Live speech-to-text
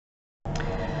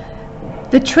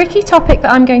The tricky topic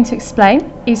that I'm going to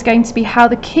explain is going to be how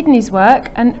the kidneys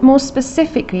work, and more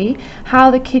specifically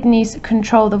how the kidneys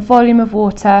control the volume of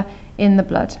water in the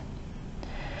blood.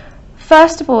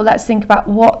 First of all, let's think about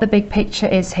what the big picture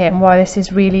is here and why this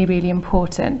is really, really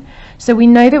important. So we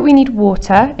know that we need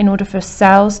water in order for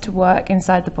cells to work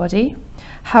inside the body.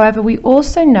 However, we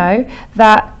also know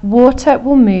that water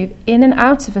will move in and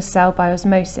out of a cell by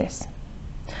osmosis.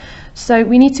 So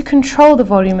we need to control the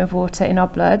volume of water in our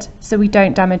blood so we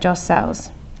don't damage our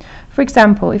cells. For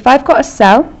example, if I've got a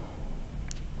cell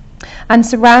and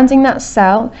surrounding that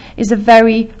cell is a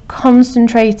very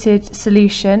concentrated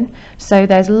solution, so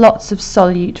there's lots of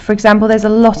solute. For example, there's a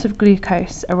lot of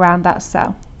glucose around that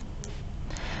cell.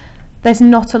 There's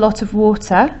not a lot of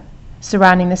water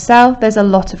surrounding the cell, there's a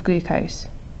lot of glucose.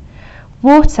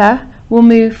 Water will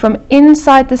move from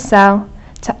inside the cell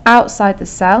to outside the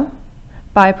cell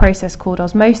by a process called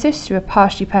osmosis through a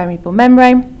partially permeable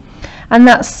membrane, and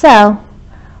that cell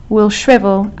will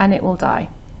shrivel and it will die.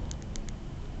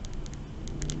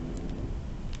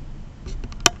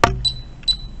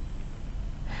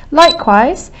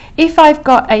 Likewise, if I've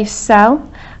got a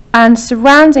cell and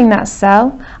surrounding that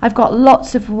cell I've got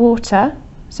lots of water,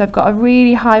 so I've got a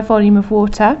really high volume of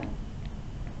water,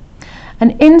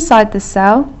 and inside the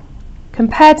cell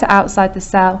compared to outside the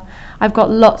cell I've got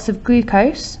lots of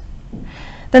glucose,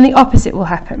 then the opposite will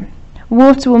happen.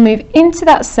 Water will move into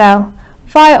that cell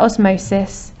via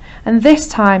osmosis, and this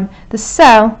time the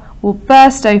cell will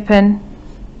burst open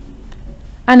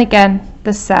and again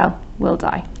the cell will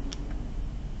die.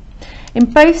 In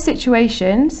both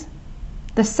situations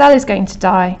the cell is going to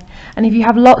die, and if you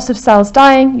have lots of cells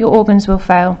dying, your organs will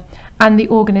fail and the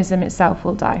organism itself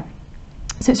will die.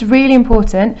 So it's really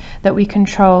important that we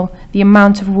control the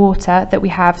amount of water that we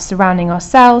have surrounding our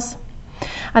cells.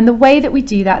 And the way that we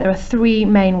do that, there are three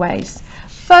main ways.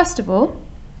 First of all,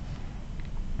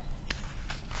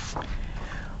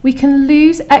 we can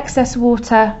lose excess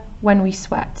water when we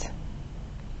sweat.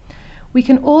 We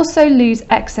can also lose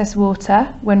excess water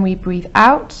when we breathe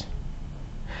out,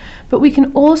 but we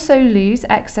can also lose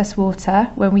excess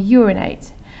water when we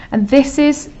urinate. And this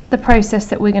is the process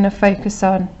that we're going to focus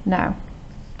on now.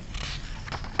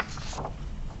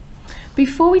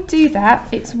 Before we do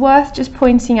that, it's worth just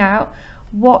pointing out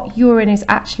what urine is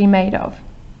actually made of.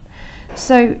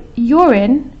 So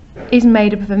urine is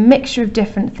made up of a mixture of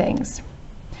different things.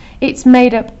 It's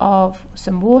made up of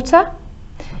some water,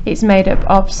 it's made up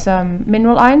of some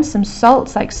mineral ions, some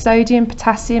salts like sodium,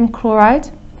 potassium, chloride,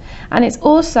 and it's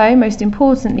also, most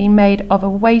importantly, made of a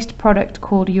waste product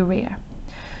called urea.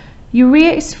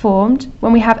 Urea is formed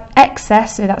when we have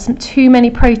excess, so that's too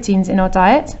many proteins in our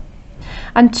diet,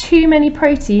 and too many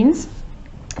proteins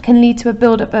can lead to a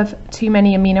buildup of too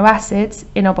many amino acids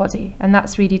in our body, and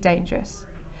that's really dangerous.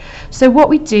 So what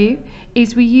we do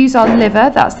is we use our liver,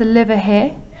 that's the liver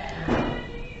here,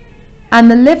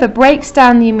 and the liver breaks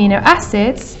down the amino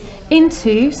acids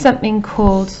into something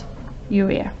called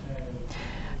urea.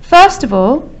 First of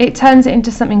all, it turns it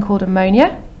into something called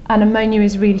ammonia, and ammonia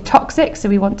is really toxic, so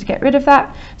we want to get rid of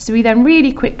that. So we then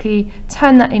really quickly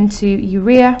turn that into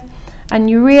urea, and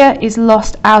urea is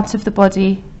lost out of the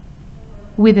body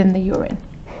within the urine.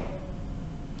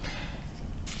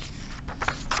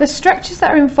 The structures that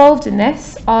are involved in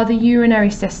this are the urinary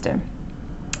system,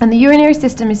 and the urinary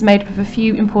system is made up of a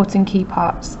few important key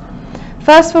parts.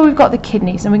 First of all, we've got the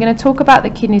kidneys, and we're going to talk about the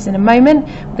kidneys in a moment.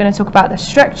 We're going to talk about the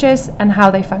structures and how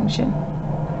they function.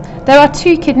 There are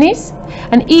two kidneys,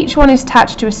 and each one is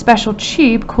attached to a special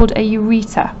tube called a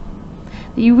ureter.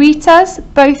 The ureters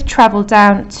both travel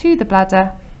down to the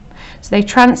bladder, so they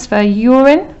transfer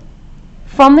urine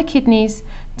from the kidneys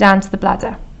down to the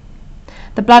bladder.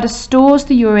 The bladder stores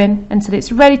the urine until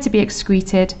it's ready to be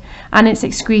excreted, and it's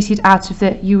excreted out of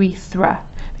the urethra.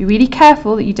 Be really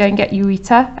careful that you don't get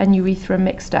ureter and urethra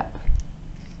mixed up.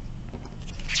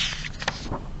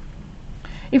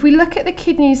 If we look at the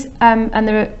kidneys and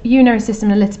the urinary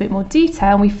system in a little bit more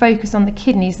detail, and we focus on the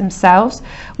kidneys themselves,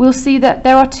 we'll see that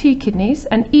there are two kidneys,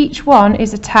 and each one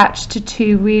is attached to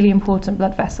two really important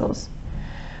blood vessels.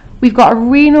 We've got a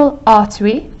renal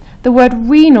artery. The word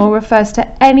renal refers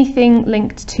to anything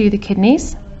linked to the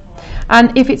kidneys,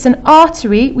 and if it's an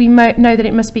artery, we know that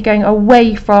it must be going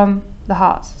away from the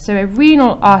heart. So a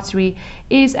renal artery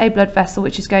is a blood vessel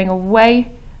which is going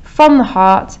away from the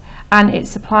heart, and it's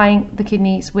supplying the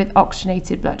kidneys with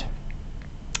oxygenated blood.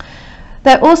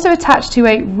 They're also attached to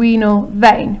a renal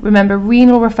vein. Remember,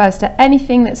 renal refers to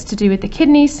anything that's to do with the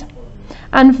kidneys,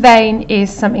 and vein is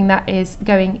something that is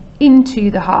going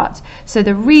into the heart. So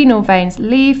the renal veins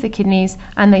leave the kidneys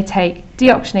and they take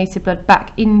deoxygenated blood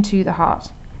back into the heart.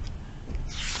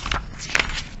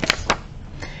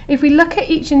 If we look at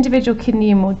each individual kidney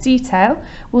in more detail,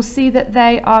 we'll see that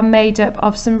they are made up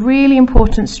of some really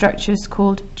important structures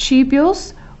called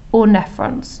tubules or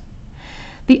nephrons.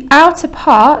 The outer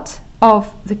part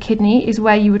of the kidney is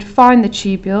where you would find the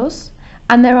tubules,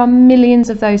 and there are millions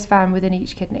of those found within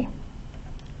each kidney.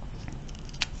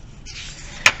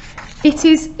 It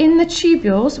is in the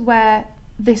tubules where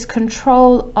this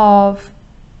control of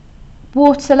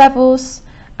water levels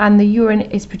and the urine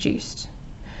is produced.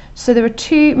 So there are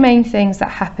two main things that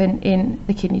happen in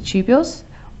the kidney tubules.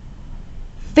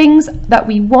 Things that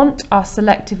we want are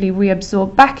selectively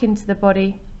reabsorbed back into the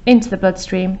body, into the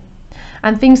bloodstream,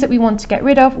 and things that we want to get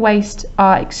rid of, waste,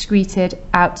 are excreted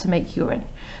out to make urine.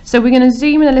 So we're going to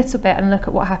zoom in a little bit and look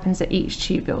at what happens at each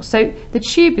tubule. So the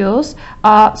tubules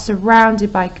are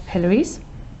surrounded by capillaries.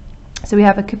 So we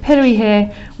have a capillary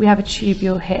here, we have a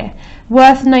tubule here.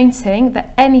 Worth noting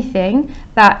that anything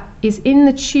that is in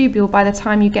the tubule by the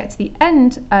time you get to the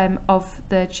end of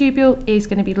the tubule is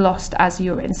going to be lost as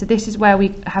urine. So this is where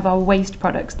we have our waste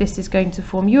products. This is going to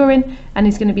form urine and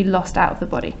is going to be lost out of the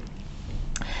body.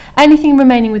 Anything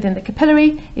remaining within the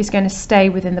capillary is going to stay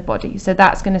within the body, so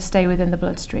that's going to stay within the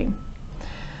bloodstream.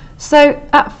 So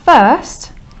at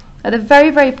first, at the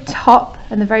very, very top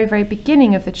and the very, very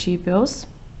beginning of the tubules,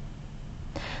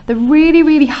 the really,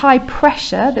 really high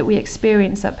pressure that we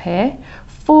experience up here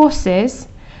forces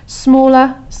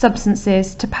smaller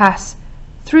substances to pass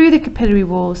through the capillary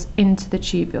walls into the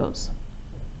tubules.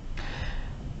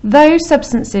 Those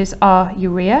substances are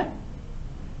urea,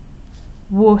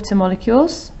 water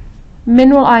molecules,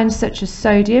 mineral ions such as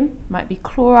sodium, might be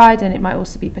chloride and it might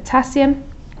also be potassium,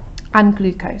 and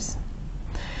glucose.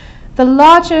 The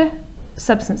larger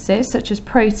substances such as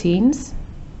proteins,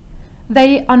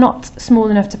 they are not small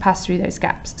enough to pass through those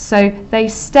gaps, so they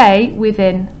stay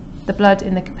within the blood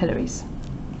in the capillaries.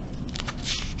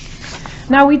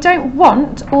 Now we don't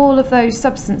want all of those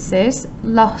substances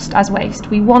lost as waste.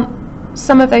 We want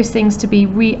some of those things to be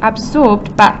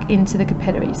reabsorbed back into the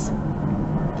capillaries.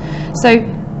 So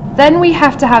then we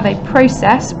have to have a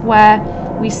process where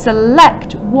we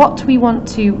select what we want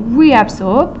to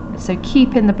reabsorb, so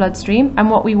keep in the bloodstream, and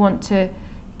what we want to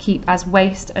keep as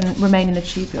waste and remain in the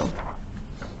tubule.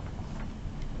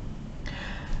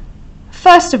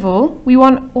 First of all, we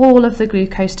want all of the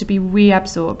glucose to be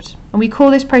reabsorbed, and we call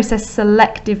this process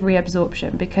selective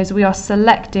reabsorption because we are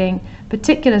selecting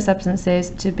particular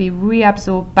substances to be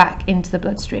reabsorbed back into the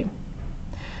bloodstream.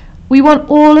 We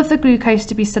want all of the glucose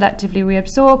to be selectively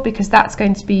reabsorbed because that's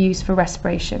going to be used for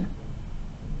respiration.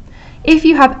 If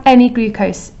you have any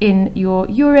glucose in your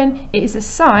urine, it is a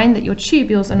sign that your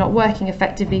tubules are not working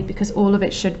effectively because all of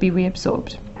it should be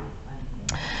reabsorbed.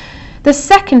 The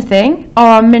second thing are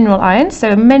our mineral ions.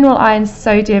 So mineral ions,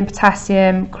 sodium,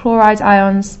 potassium, chloride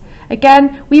ions.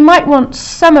 Again, we might want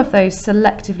some of those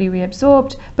selectively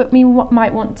reabsorbed, but we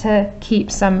might want to keep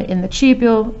some in the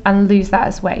tubule and lose that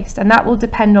as waste. And that will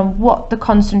depend on what the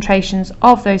concentrations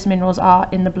of those minerals are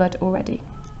in the blood already.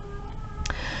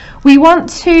 We want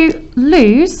to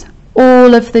lose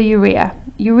all of the urea.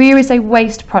 Urea is a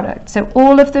waste product, so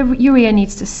all of the urea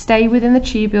needs to stay within the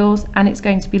tubules and it's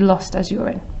going to be lost as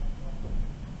urine.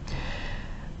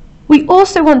 We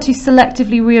also want to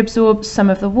selectively reabsorb some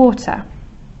of the water.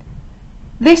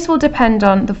 This will depend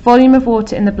on the volume of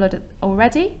water in the blood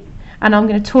already, and I'm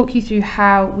going to talk you through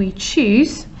how we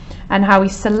choose and how we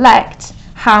select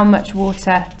how much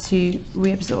water to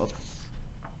reabsorb.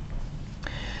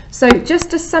 So just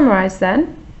to summarise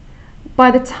then, by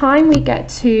the time we get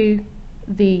to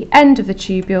the end of the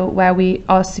tubule where we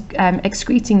are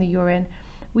excreting the urine,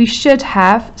 we should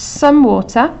have some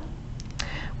water,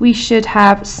 we should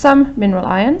have some mineral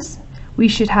ions, we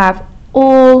should have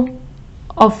all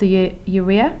of the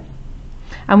urea,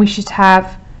 and we should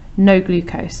have no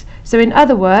glucose. So in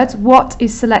other words, what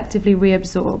is selectively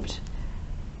reabsorbed?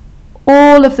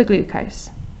 All of the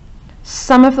glucose,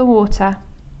 some of the water,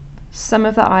 some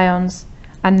of the ions,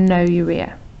 and no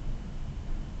urea.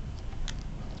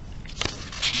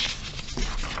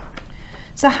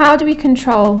 So how do we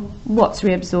control what's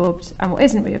reabsorbed and what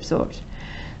isn't reabsorbed?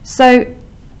 So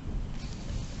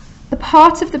the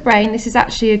part of the brain, this is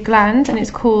actually a gland and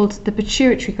it's called the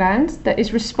pituitary gland that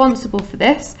is responsible for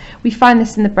this. We find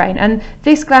this in the brain, and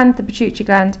this gland, the pituitary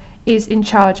gland, is in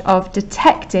charge of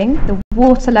detecting the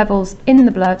water levels in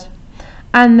the blood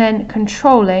and then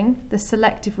controlling the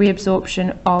selective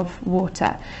reabsorption of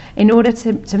water in order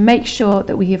to make sure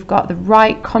that we have got the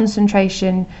right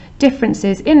concentration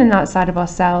differences in and outside of our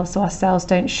cells so our cells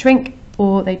don't shrink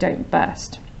or they don't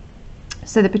burst.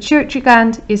 So the pituitary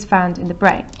gland is found in the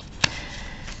brain.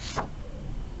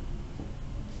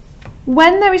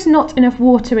 When there is not enough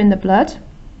water in the blood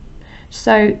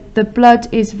So the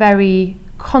blood is very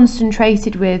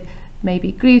concentrated with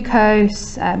maybe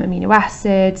glucose, amino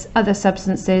acids, other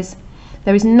substances.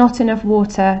 There is not enough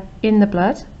water in the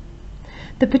blood.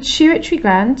 The pituitary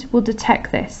gland will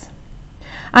detect this,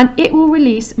 and it will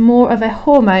release more of a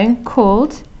hormone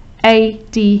called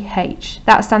ADH.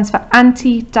 That stands for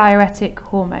anti-diuretic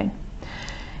hormone.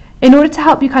 In order to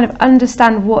help you kind of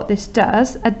understand what this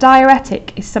does, a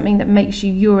diuretic is something that makes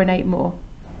you urinate more.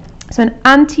 So an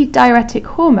anti-diuretic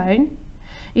hormone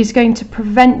is going to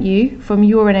prevent you from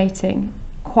urinating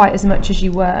quite as much as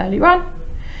you were earlier on,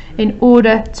 in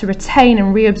order to retain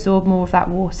and reabsorb more of that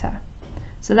water.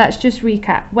 So let's just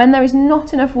recap. When there is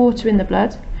not enough water in the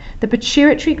blood, the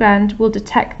pituitary gland will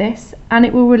detect this and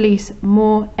it will release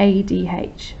more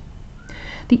ADH.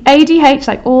 The ADH,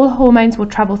 like all hormones, will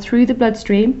travel through the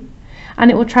bloodstream and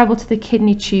it will travel to the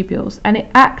kidney tubules, and it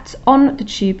acts on the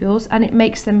tubules and it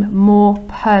makes them more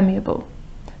permeable.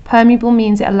 Permeable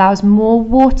means it allows more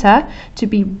water to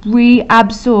be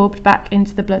reabsorbed back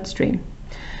into the bloodstream.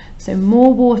 So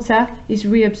more water is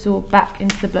reabsorbed back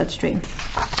into the bloodstream.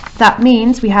 That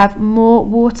means we have more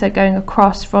water going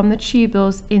across from the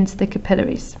tubules into the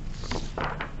capillaries.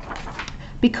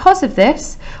 Because of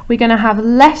this, we're going to have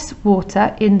less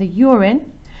water in the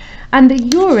urine, and the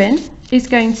urine is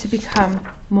going to become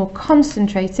more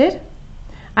concentrated,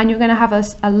 and you're going to have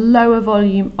a lower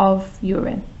volume of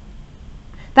urine.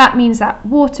 That means that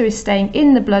water is staying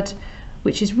in the blood,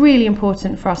 which is really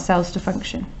important for our cells to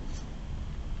function.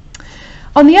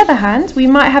 On the other hand, we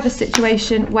might have a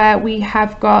situation where we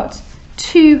have got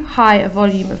too high a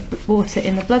volume of water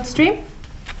in the bloodstream.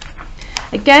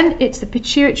 Again, it's the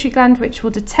pituitary gland which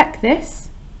will detect this,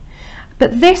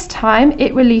 but this time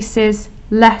it releases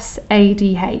less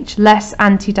ADH, less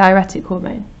antidiuretic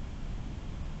hormone.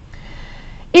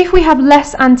 If we have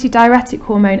less antidiuretic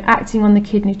hormone acting on the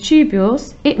kidney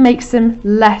tubules, it makes them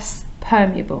less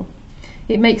permeable.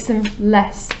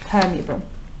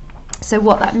 So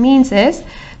what that means is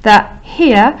that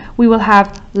here we will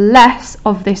have less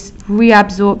of this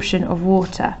reabsorption of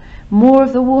water. More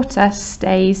of the water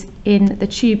stays in the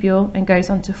tubule and goes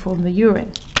on to form the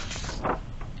urine.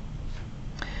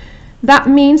 That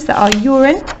means that our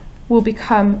urine will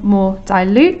become more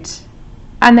dilute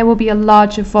and there will be a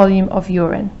larger volume of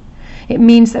urine. It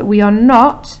means that we are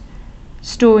not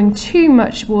storing too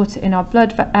much water in our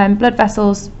blood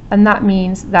vessels, and that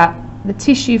means that the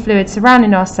tissue fluid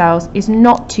surrounding our cells is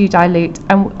not too dilute,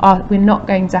 and we're not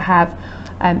going to have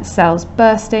cells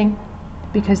bursting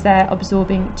because they're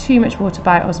absorbing too much water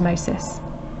by osmosis.